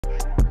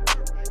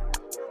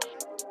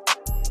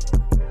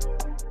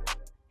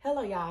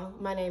Hello y'all,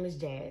 my name is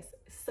Jazz.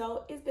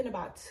 So it's been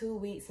about 2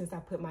 weeks since I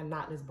put my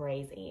knotless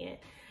braids in.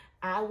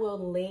 I will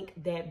link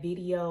that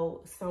video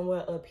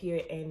somewhere up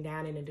here and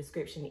down in the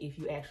description if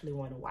you actually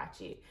want to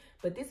watch it.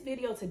 But this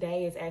video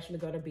today is actually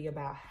going to be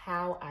about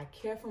how I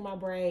care for my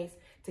braids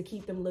to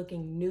keep them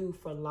looking new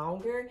for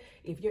longer.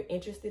 If you're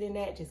interested in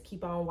that, just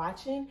keep on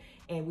watching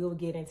and we'll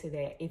get into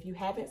that. If you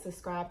haven't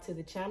subscribed to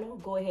the channel,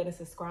 go ahead and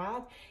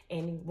subscribe.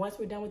 And once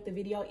we're done with the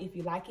video, if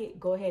you like it,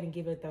 go ahead and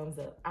give it a thumbs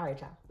up. All right,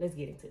 y'all, let's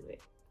get into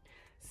it.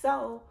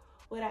 So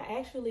what I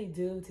actually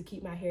do to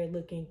keep my hair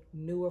looking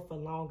newer for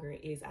longer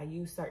is I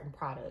use certain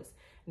products.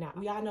 Now,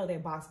 we all know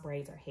that box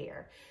braids are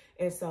hair.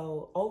 And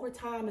so over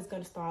time, it's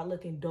going to start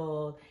looking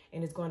dull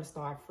and it's going to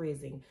start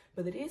frizzing.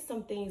 But there is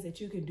some things that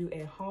you can do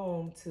at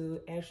home to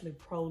actually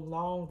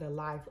prolong the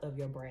life of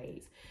your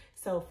braids.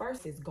 So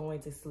first is going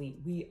to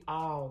sleep. We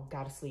all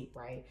got to sleep,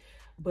 right?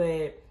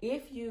 But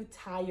if you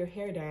tie your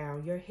hair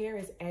down, your hair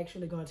is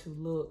actually going to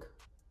look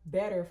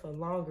better for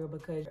longer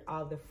because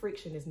all the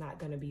friction is not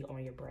going to be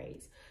on your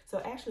braids. So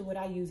actually what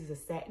I use is a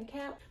satin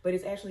cap, but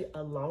it's actually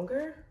a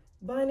longer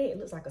bonnet. It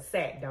looks like a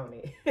sack, don't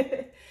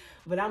it?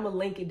 But I'm gonna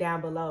link it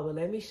down below. But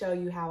let me show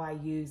you how I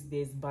use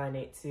this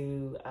bonnet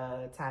to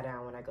tie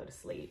down when I go to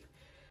sleep.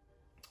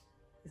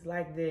 It's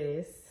like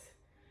this.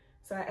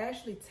 So I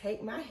actually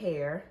take my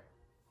hair,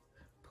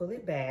 pull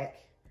it back.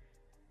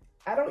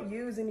 I don't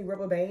use any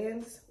rubber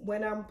bands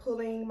when I'm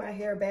pulling my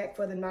hair back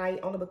for the night,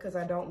 only because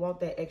I don't want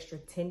that extra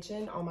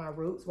tension on my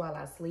roots while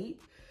I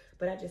sleep.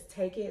 But I just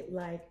take it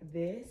like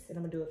this, and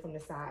I'm gonna do it from the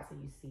side so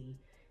you see.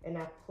 And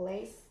I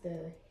place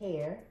the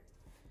hair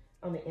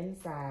on the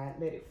inside,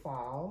 let it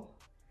fall.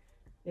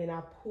 Then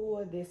I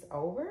pull this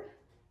over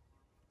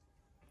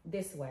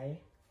this way,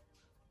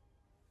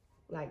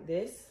 like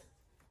this.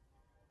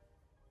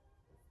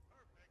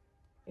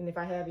 And if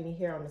I have any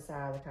hair on the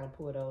side, I kind of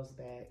pull those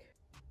back.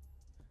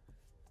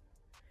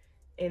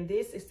 And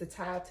this is the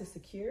tie to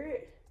secure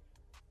it.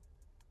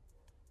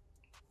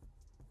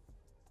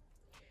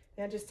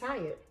 Now just tie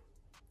it.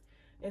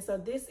 And so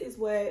this is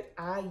what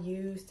I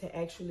use to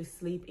actually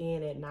sleep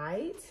in at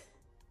night.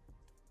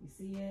 You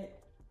see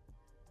it?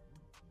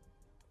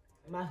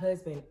 My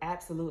husband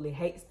absolutely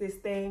hates this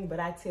thing, but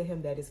I tell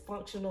him that it's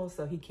functional,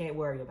 so he can't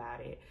worry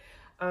about it.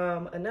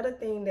 Another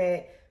thing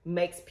that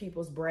makes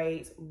people's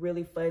braids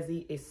really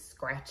fuzzy is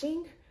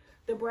scratching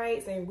the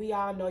braids, and we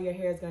all know your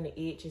hair is going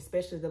to itch,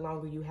 especially the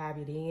longer you have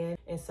it in.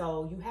 And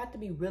so you have to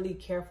be really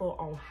careful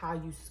on how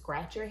you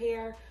scratch your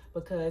hair,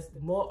 because the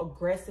more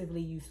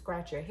aggressively you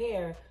scratch your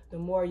hair, the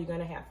more you're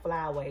going to have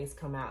flyaways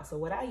come out. So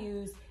what I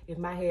use if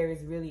my hair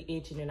is really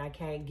itching and I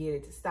can't get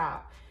it to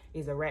stop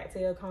is a rat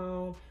tail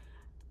comb.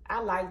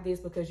 I like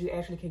this because you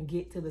actually can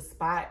get to the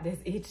spot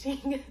that's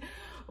itching,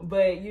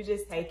 but you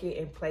just take it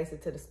and place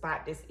it to the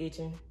spot that's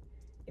itching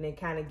and then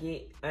kind of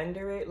get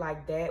under it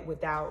like that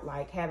without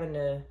like having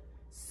to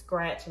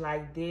scratch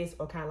like this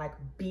or kind of like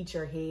beat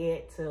your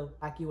head to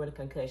like you in a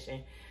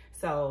concussion.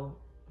 So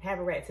have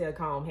a rat tail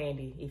comb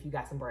handy if you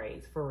got some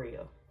braids, for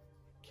real.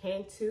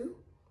 Cantu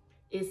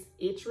is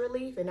itch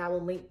relief, and I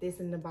will link this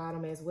in the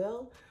bottom as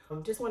well.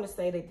 Just want to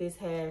say that this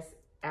has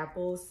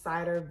apple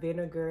cider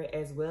vinegar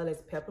as well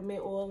as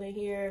peppermint oil in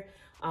here.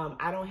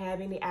 I don't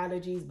have any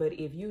allergies, but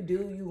if you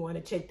do, you want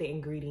to check the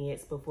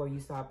ingredients before you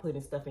start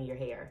putting stuff in your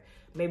hair.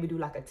 Maybe do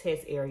like a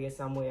test area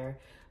somewhere.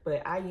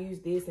 But I use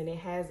this, and it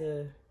has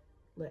a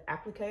little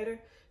applicator.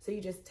 So you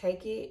just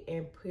take it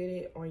and put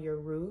it on your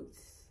roots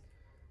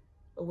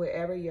or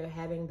wherever you're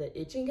having the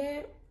itching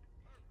at.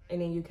 And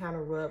then you kind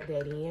of rub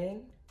that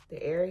in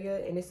the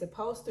area, and it's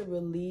supposed to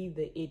relieve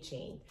the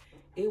itching.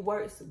 It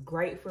works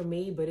great for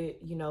me, but it,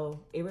 you know,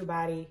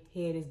 everybody's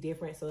head is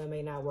different, so it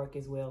may not work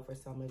as well for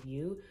some of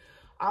you.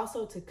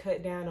 Also, to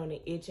cut down on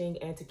the itching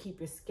and to keep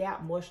your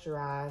scalp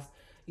moisturized,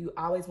 you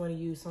always want to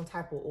use some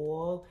type of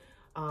oil.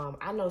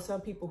 I know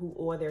some people who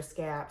oil their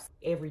scalps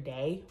every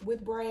day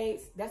with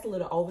braids. That's a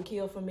little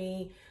overkill for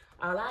me.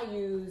 All I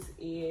use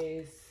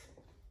is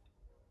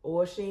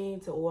Sheen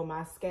to oil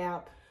my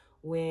scalp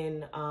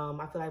when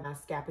I feel like my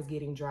scalp is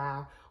getting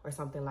dry or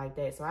something like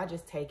that. So I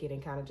just take it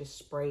and kind of just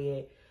spray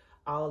it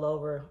all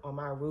over on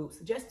my roots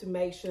just to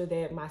make sure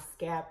that my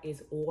scalp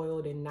is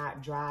oiled and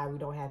not dry. We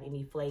don't have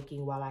any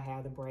flaking while I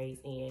have the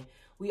braids in.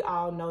 We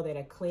all know that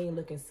a clean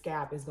looking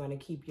scalp is going to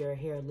keep your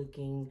hair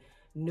looking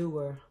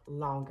newer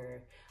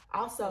longer.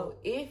 Also,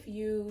 if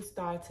you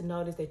start to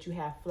notice that you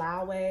have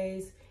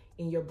flyaways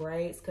in your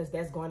braids, because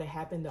that's going to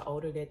happen the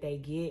older that they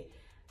get,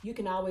 you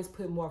can always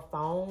put more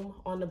foam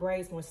on the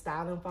braids, more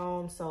styling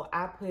foam. So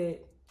I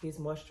put this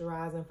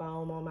moisturizing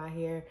foam on my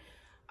hair.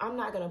 I'm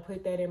not gonna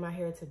put that in my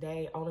hair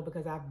today only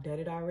because I've done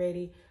it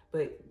already.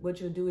 But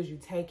what you'll do is you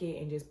take it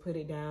and just put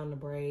it down the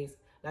braids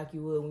like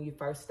you would when you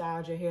first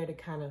styled your hair to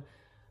kind of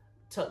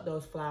tuck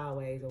those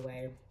flyaways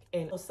away.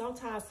 And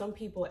sometimes some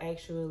people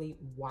actually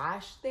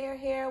wash their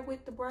hair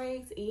with the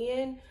braids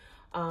in.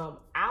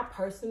 I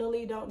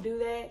personally don't do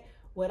that.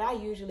 What I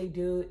usually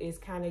do is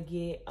kind of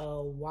get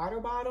a water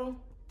bottle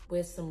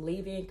with some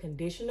leave-in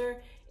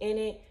conditioner in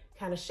it,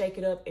 kind of shake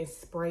it up and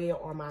spray it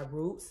on my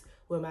roots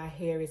when my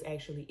hair is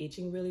actually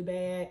itching really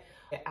bad.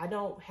 I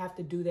don't have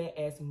to do that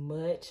as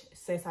much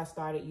since I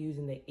started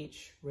using the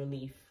itch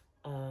relief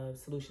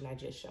solution I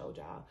just showed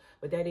y'all,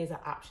 but that is an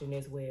option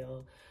as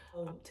well.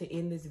 To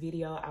end this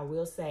video, I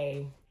will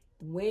say,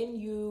 when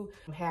you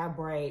have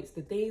braids,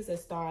 the things that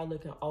start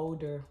looking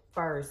older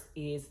first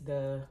is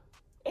the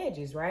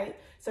edges, right?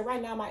 So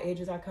right now my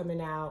edges are coming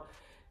out.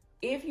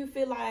 If you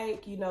feel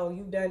like, you know,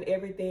 you've done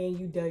everything,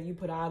 you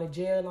put all the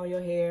gel on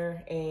your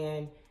hair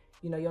and,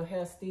 you know, your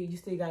hair you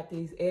still got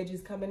these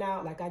edges coming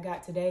out like I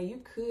got today,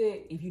 you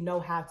could, if you know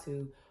how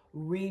to,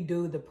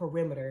 redo the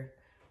perimeter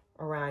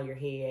around your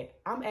head.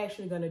 I'm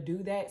actually gonna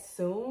do that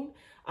soon.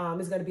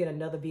 It's gonna be in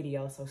another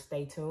video, so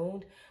stay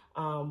tuned.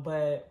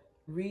 But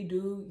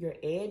redo your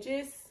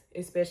edges,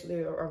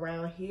 especially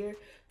around here,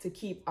 to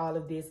keep all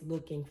of this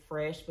looking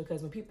fresh,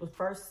 because when people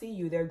first see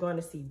you, they're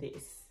gonna see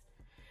this.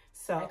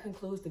 So that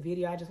concludes the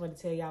video. I just want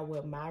to tell y'all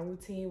what my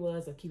routine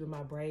was of keeping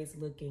my braids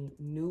looking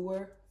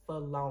newer for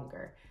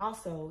longer.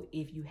 Also,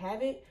 if you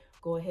haven't,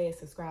 go ahead and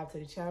subscribe to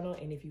the channel.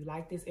 And if you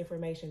like this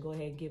information, go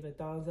ahead and give it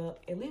a thumbs up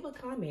and leave a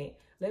comment.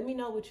 Let me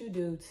know what you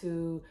do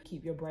to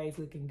keep your braids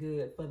looking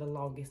good for the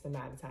longest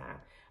amount of time.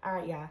 All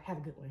right, y'all, have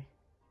a good one.